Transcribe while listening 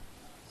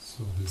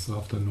So this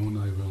afternoon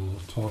I will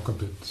talk a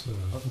bit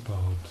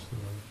about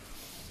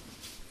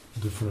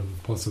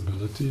different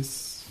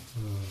possibilities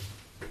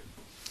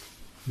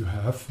you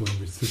have when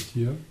we sit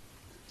here,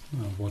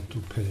 what to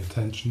pay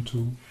attention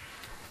to.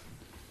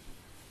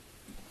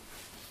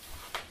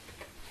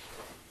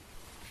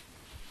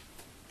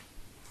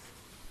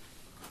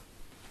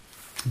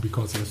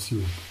 Because as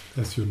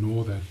you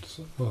know that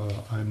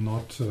I'm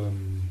not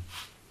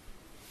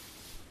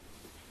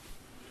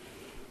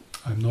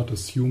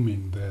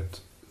assuming that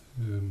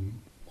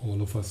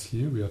all of us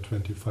here, we are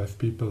 25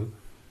 people,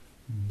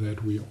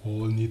 that we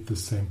all need the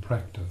same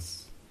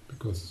practice,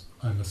 because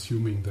I'm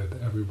assuming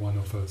that every one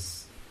of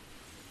us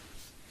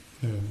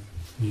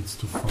needs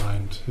to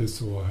find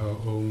his or her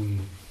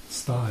own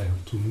style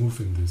to move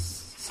in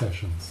these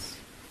sessions.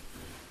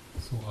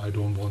 So I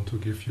don't want to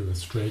give you a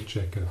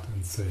straitjacket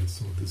and say,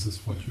 so this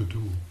is what you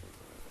do.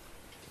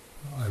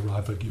 I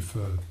rather give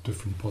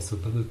different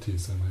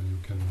possibilities, and then you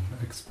can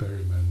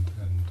experiment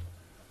and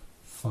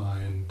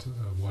find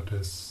what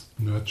is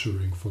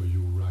nurturing for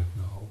you right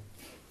now.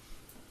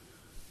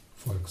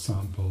 For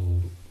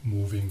example,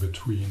 moving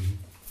between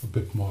a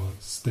bit more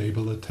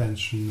stable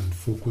attention and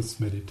focused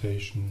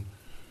meditation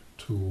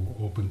to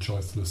open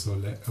choiceless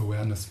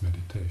awareness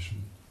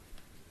meditation.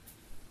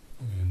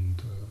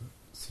 And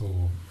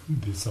so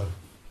these are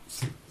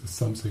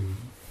something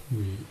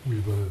we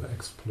will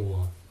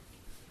explore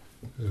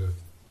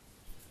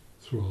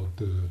throughout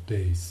the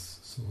days,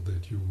 so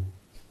that you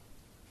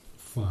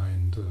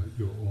find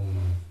your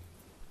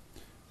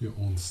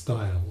own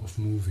style of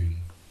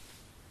moving.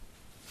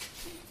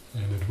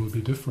 And it will be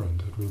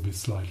different. It will be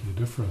slightly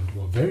different,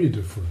 or very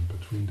different,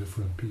 between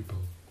different people.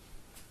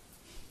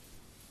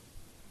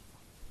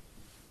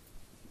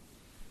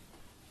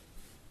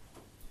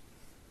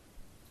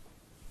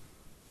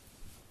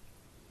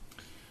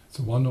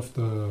 So one of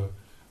the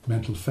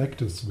mental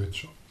factors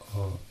which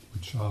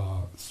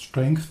are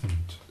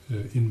strengthened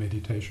in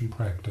meditation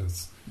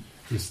practice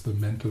is the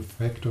mental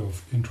factor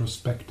of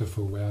introspective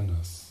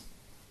awareness.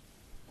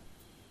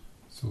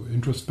 So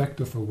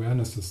introspective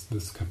awareness is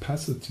this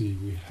capacity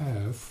we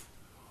have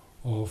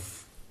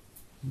of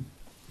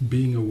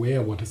being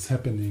aware what is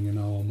happening in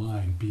our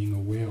mind, being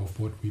aware of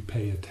what we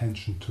pay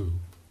attention to.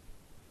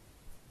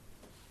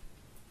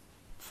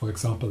 For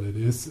example, it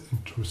is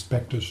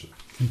introspective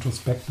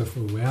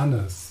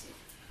awareness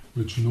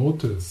which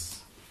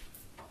notice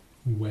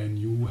when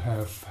you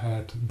have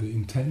had the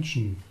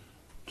intention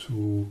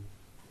to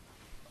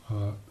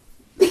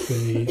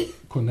stay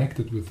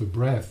connected with the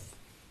breath,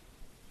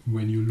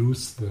 when you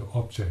lose the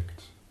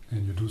object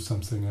and you do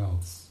something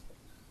else.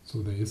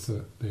 So there is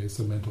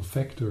a mental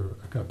factor,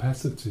 a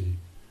capacity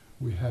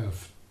we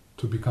have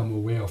to become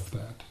aware of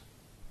that.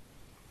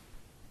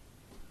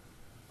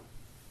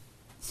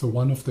 So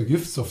one of the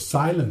gifts of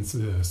silence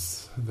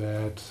is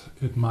that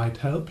it might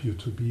help you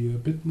to be a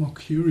bit more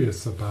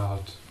curious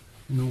about,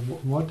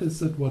 what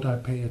is it what I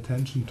pay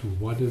attention to?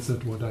 What is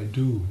it what I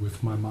do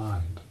with my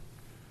mind?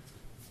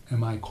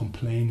 Am I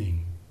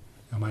complaining?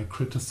 Am I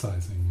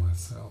criticizing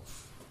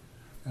myself?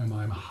 Am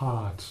I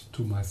hard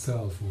to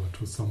myself or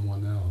to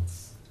someone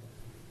else?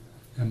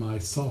 Am I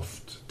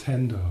soft,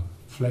 tender,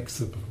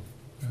 flexible?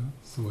 Yeah?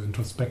 So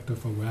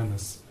introspective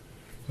awareness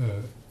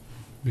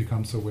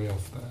becomes aware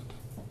of that.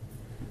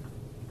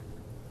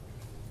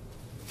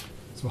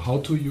 So how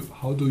do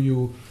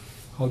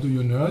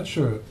you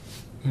nurture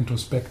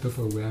introspective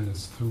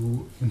awareness?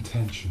 Through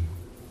intention,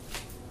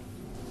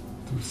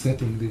 through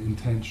setting the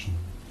intention.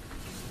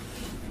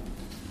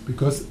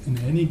 Because in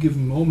any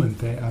given moment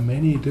there are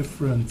many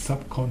different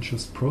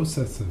subconscious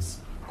processes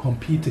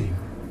competing.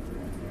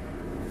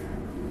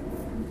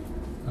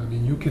 I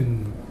mean, you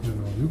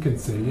can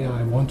say, yeah,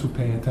 I want to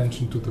pay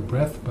attention to the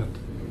breath, but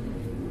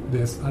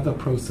there's other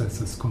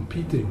processes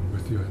competing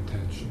with your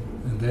attention,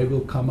 and they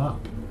will come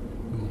up.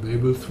 They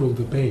will throw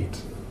the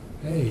bait.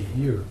 Hey,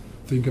 here,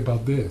 think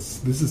about this.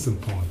 This is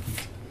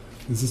important.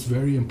 This is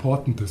very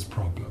important, this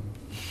problem.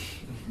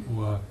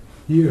 Or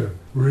here,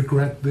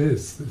 regret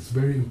this. It's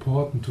very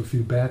important to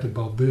feel bad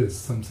about this,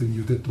 something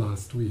you did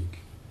last week.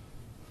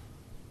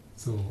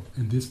 So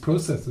in these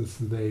processes,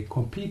 they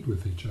compete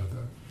with each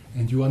other,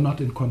 and you are not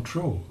in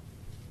control.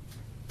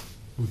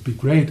 It would be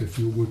great if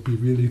you would be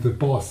really the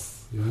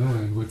boss,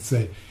 and would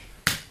say,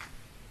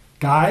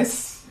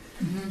 guys,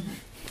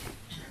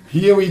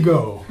 here we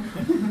go.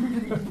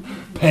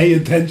 Pay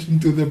attention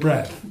to the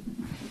breath.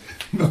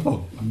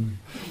 No.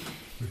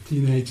 The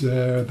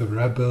teenager, the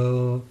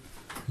rebel,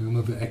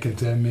 the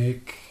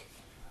academic,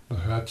 the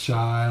hurt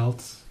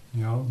child,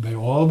 they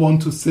all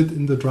want to sit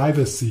in the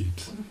driver's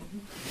seat.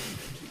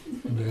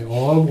 They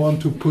all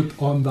want to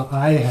put on the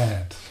I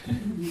hat.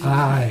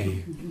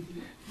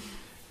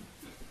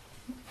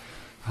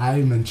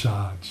 I'm in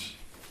charge.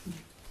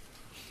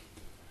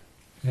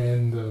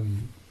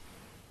 And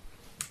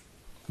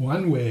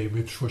one way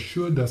which for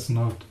sure does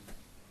not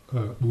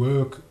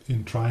work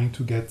in trying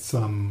to get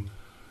some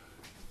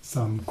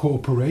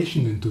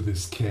cooperation into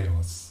this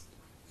chaos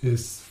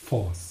is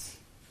force,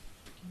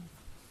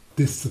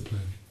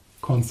 discipline,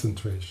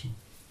 concentration.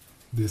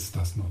 This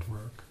does not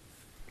work.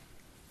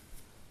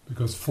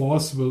 Because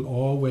force will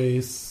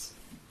always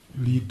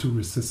lead to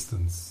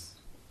resistance.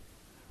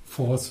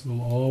 Force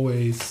will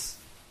always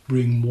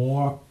bring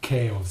more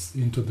chaos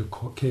into the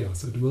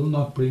chaos. It will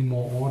not bring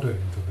more order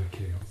into the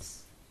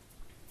chaos.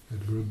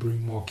 It will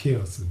bring more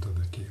chaos into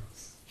the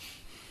chaos.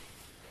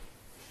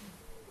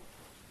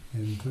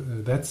 And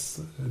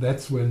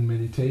that's when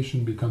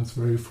meditation becomes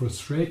very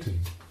frustrating.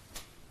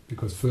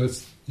 Because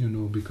first,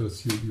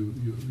 because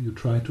you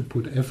try to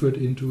put effort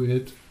into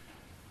it,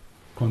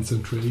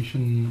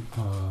 concentration,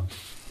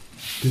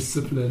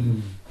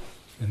 discipline,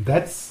 and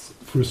that's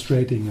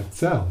frustrating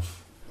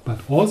itself. But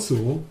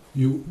also,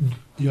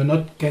 you're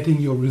not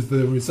getting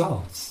the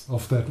results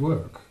of that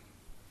work.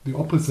 The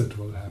opposite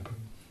will happen.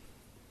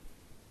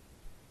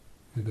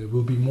 And there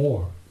will be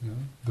more.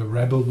 The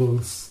rebel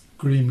will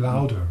scream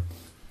louder.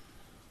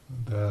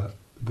 The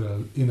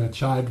inner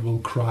child will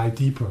cry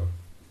deeper.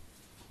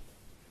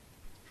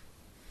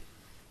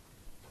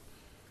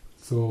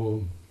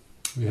 So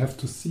we have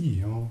to see,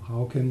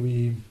 how can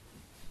we,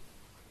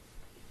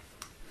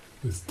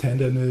 with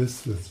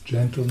tenderness, with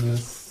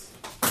gentleness,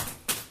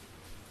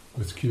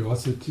 with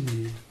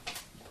curiosity,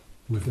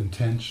 with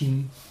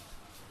intention,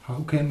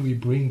 how can we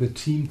bring the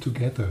team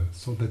together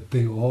so that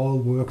they all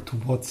work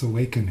towards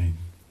awakening?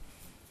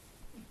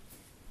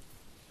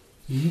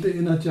 Even the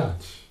inner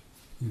judge,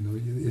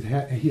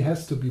 he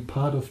has to be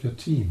part of your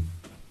team.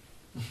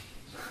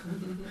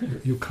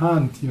 You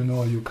can't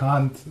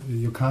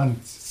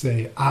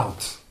say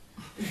out.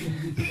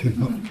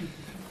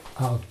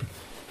 Out.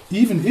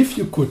 Even if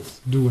you could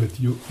do it,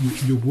 you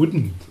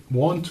wouldn't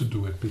want to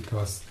do it,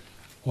 because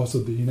also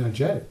the inner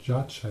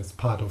judge has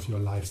part of your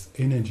life's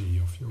energy,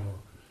 of your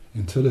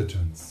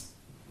intelligence.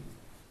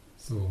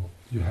 So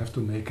you have to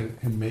make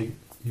to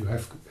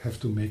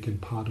make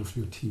it part of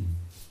your team.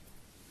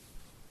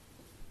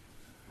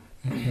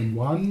 And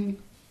one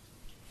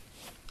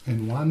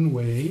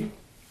way,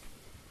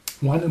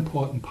 one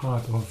important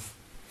part of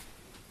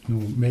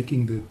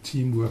making the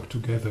team work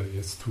together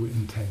is through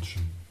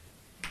intention.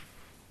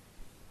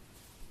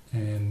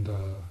 And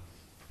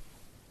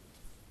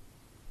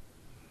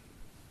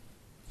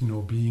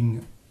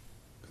being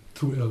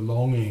through a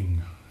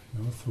longing,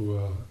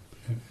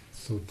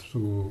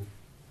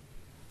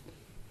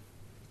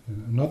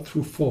 not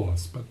through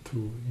force, but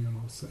through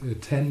a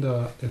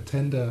tender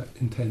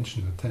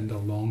intention, a tender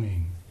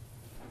longing.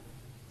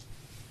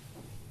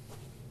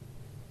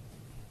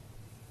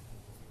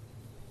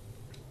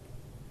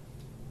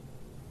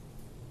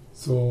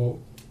 So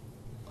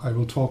I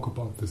will talk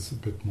about this a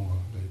bit more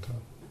later.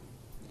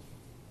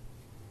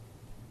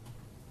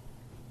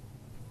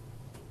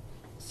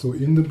 So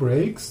in the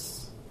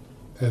breaks,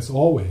 as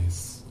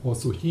always,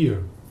 also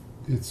here,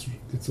 it's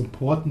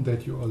important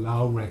that you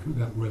allow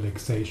that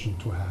relaxation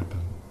to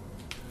happen.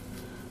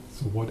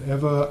 So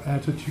whatever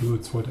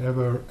attitudes,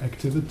 whatever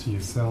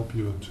activities help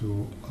you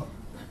to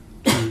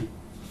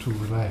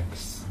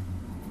relax,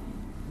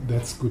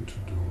 that's good to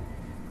do.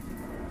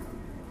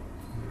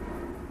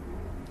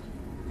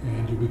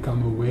 And you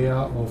become aware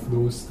of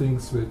those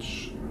things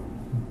which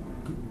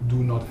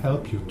do not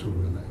help you to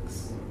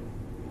relax.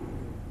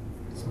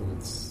 So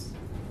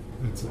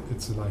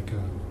it's like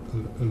a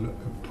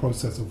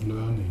process of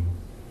learning.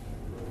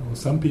 For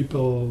some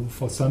people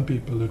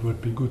it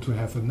would be good to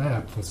have a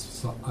nap. For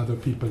other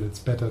people it's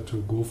better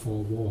to go for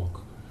a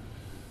walk.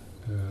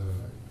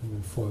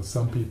 For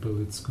some people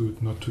it's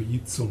good not to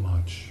eat so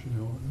much.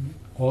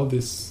 All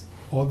these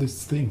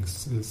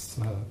things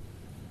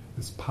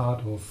is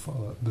part of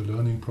the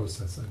learning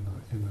process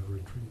in a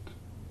retreat.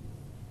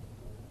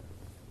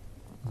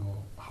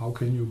 How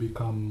can you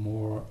become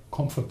more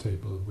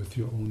comfortable with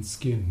your own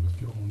skin,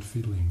 with your own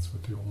feelings,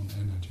 with your own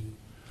energy?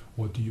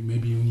 Or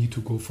maybe you need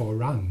to go for a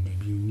run,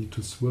 maybe you need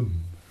to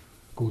swim,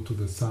 go to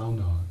the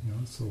sauna,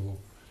 so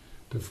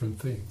different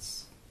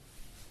things.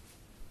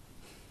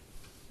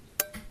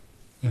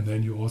 And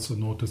then you also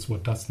notice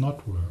what does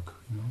not work,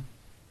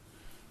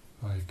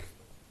 like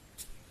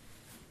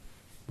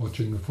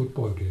watching a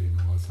football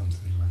game or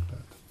something like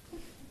that.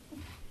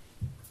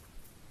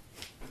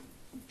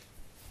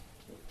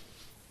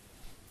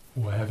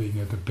 Or having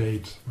a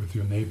debate with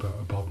your neighbor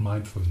about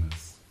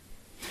mindfulness.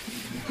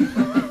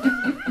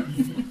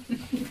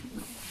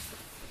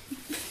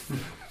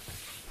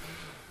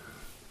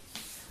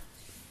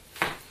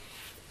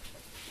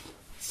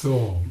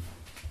 So,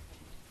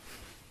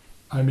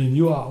 I mean,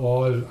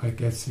 I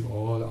guess you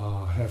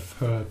all have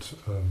heard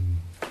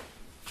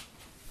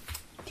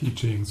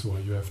teachings, or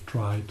you have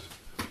tried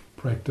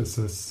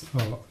practices,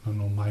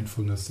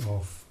 mindfulness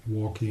of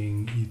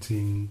walking,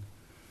 eating.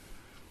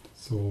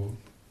 So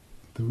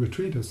the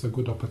retreat is a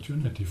good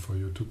opportunity for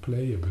you to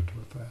play a bit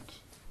with that.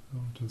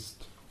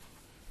 Just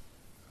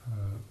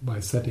by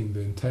setting the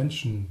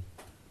intention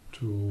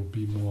to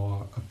be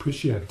more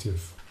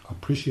appreciative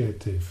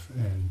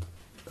and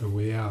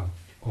aware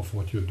of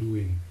what you're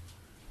doing,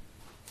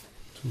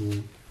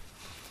 to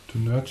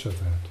nurture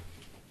that,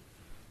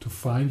 to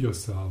find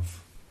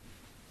yourself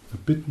a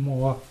bit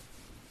more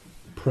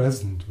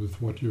present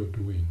with what you're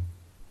doing.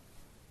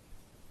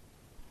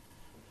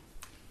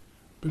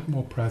 bit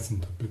more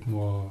present, a bit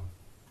more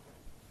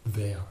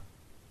there.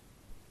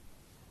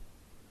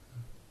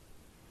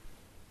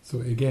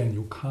 So again,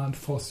 you can't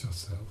force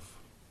yourself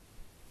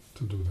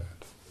to do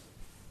that.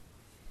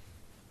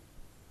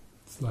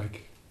 It's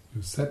like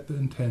you set the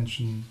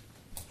intention,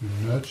 you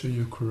nurture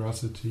your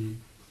curiosity,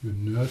 you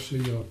nurture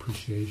your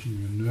appreciation,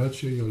 you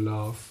nurture your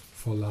love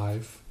for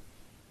life,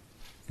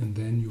 and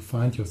then you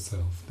find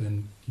yourself.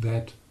 Then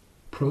that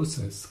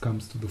process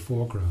comes to the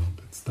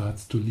foreground. It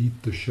starts to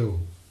lead the show.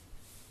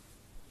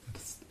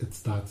 It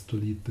starts to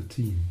lead the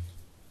team.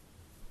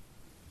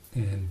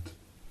 And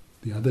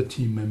the other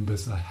team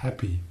members are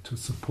happy to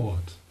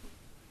support.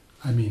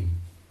 I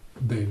mean,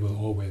 they will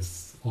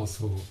always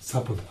also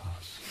sabotage.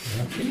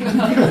 Yeah?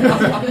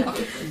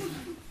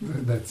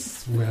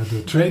 That's where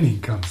the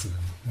training comes in.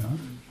 Yeah?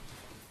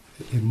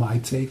 It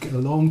might take a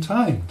long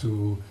time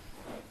to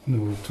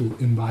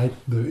invite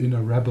the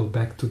inner rebel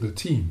back to the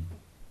team,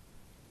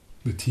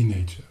 the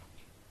teenager.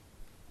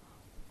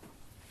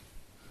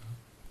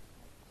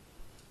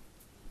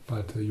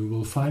 But you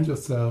will find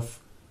yourself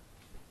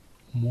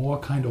more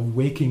kind of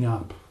waking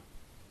up,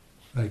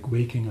 like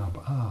waking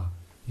up. I'm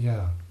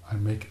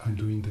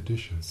doing the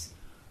dishes.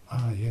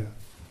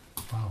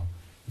 Wow,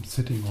 I'm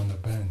sitting on a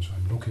bench.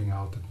 I'm looking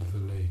out into the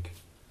lake.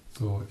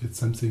 So it's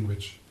something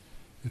which,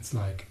 it's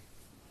like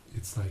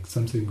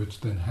something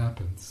which then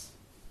happens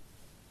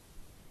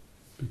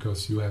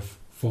because you have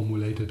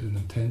formulated an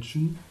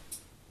intention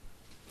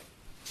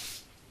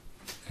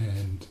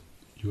and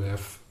you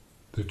have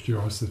the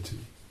curiosity.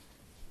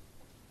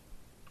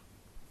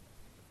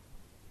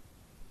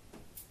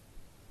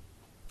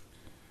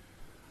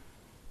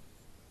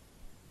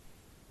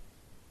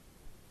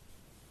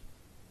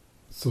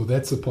 So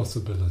that's a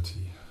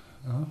possibility.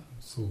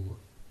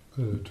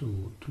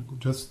 To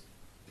just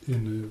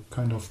in a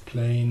kind of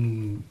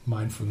plain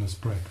mindfulness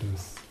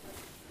practice,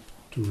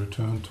 to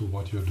return to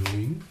what you're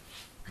doing,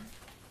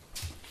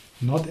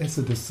 not as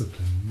a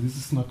discipline. This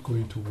is not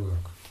going to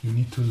work. You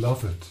need to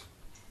love it.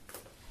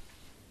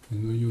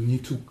 You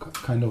need to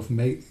kind of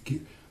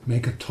make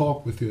a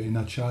talk with your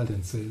inner child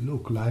and say,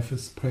 look, life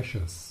is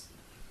precious.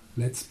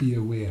 Let's be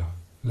aware.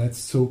 Let's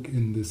soak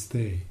in this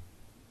day.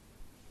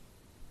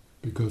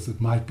 Because it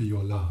might be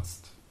your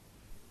last.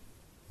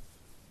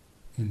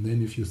 And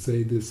then if you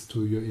say this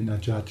to your inner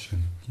judge,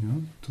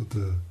 to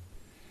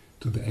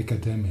the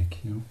academic,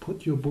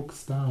 put your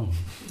books down.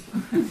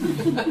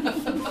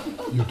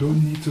 You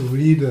don't need to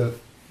read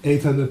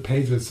 800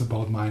 pages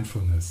about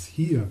mindfulness.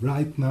 Here,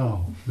 right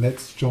now,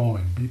 let's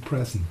join, be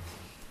present.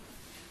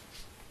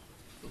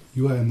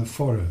 You are in the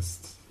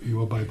forest, you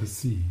are by the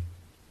sea.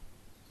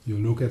 You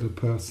look at a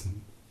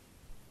person.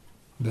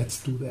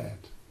 Let's do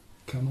that.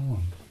 Come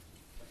on.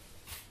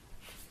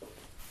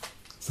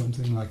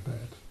 Something like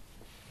that.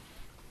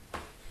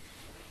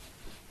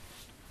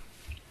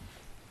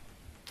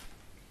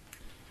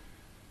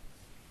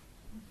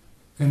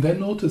 And then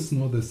notice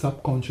the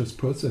subconscious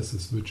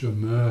processes which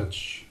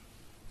emerge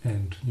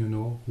and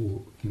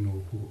who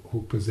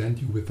present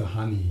you with the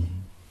honey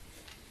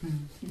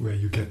where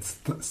you get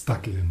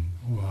stuck in.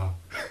 Or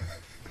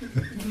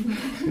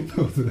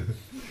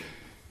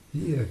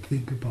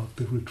think about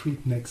the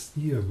retreat next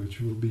year, which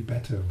will be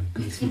better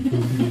because it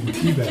will be in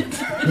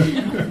Tibet.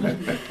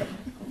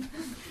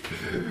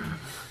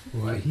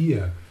 Or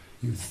here,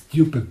 you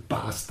stupid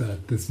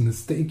bastard, this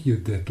mistake you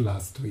did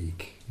last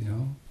week,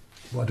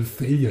 what a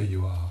failure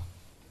you are.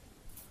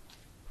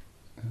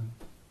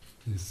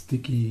 These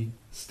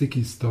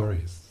sticky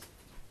stories.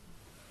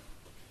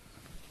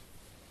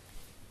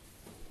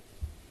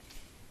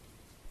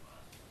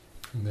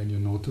 And then you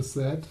notice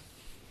that,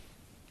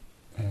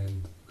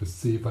 and with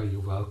Seva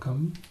you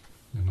welcome,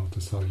 you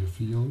notice how you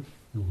feel,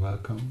 you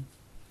welcome,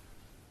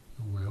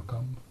 you're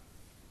welcome.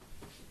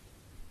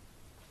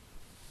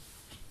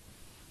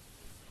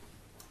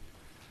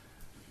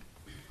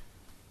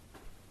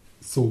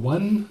 So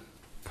one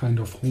kind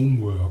of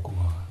homework,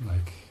 or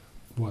like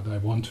what I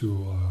want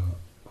to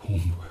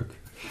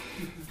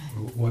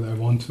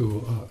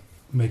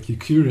make you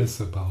curious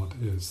about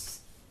is,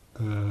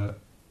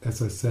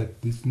 as I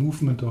said, this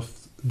movement of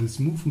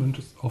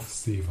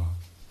Seva.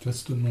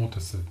 Just to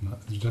notice it,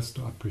 just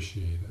to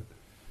appreciate it.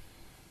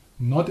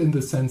 Not in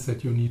the sense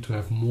that you need to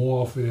have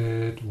more of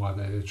it, or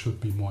that it should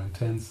be more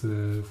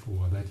intensive,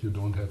 or that you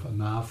don't have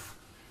enough.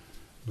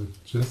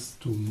 But just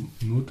to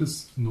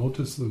notice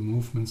the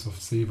movements of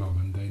Seva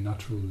when they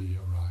naturally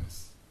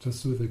arise,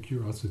 just with a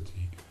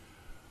curiosity.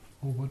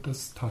 Oh, what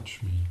does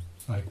touch me?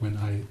 Like when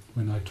I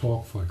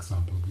talk, for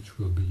example, which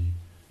will be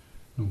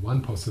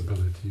one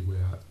possibility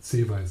where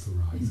Seva is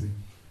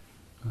arising.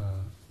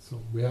 So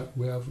where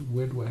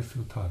do I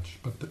feel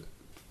touched?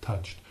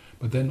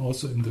 But then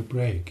also in the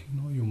break,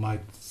 you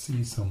might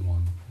see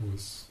someone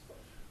who's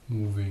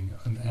moving,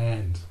 an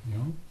ant,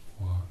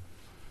 or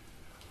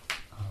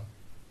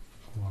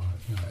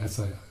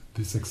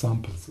these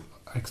examples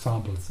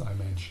I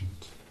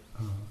mentioned,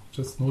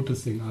 just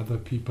noticing other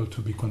people,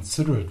 to be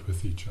considerate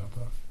with each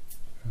other,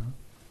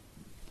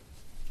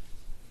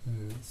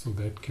 so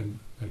that can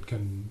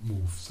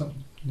move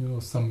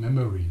some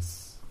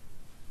memories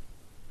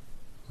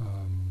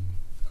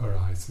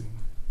arising.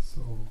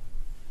 So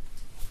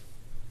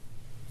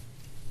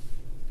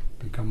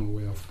become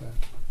aware of that.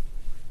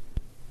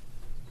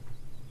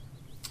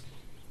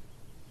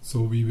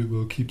 So we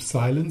will keep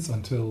silence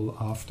until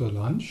after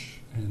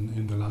lunch, and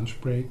in the lunch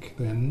break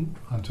then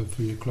until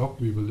 3 o'clock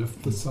we will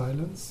lift the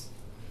silence,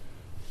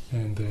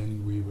 and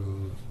then we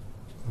will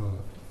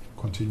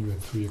continue at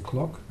 3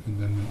 o'clock, and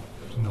then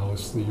now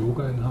is the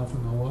yoga in half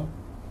an hour.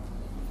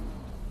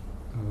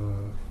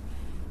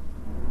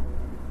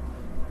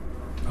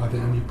 Are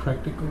there any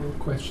practical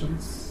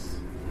questions?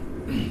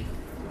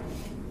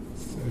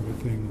 Is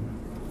everything,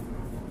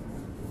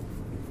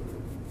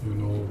 you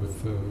know,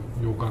 with the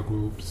yoga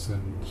groups,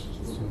 and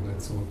so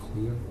that's all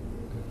clear?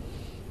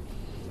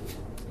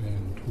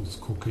 And who's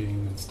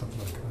cooking and stuff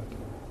like that?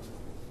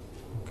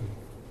 Okay.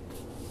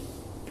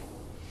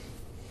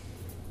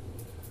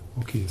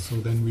 Okay, so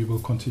then we will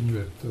continue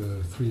at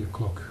 3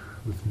 o'clock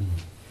with me.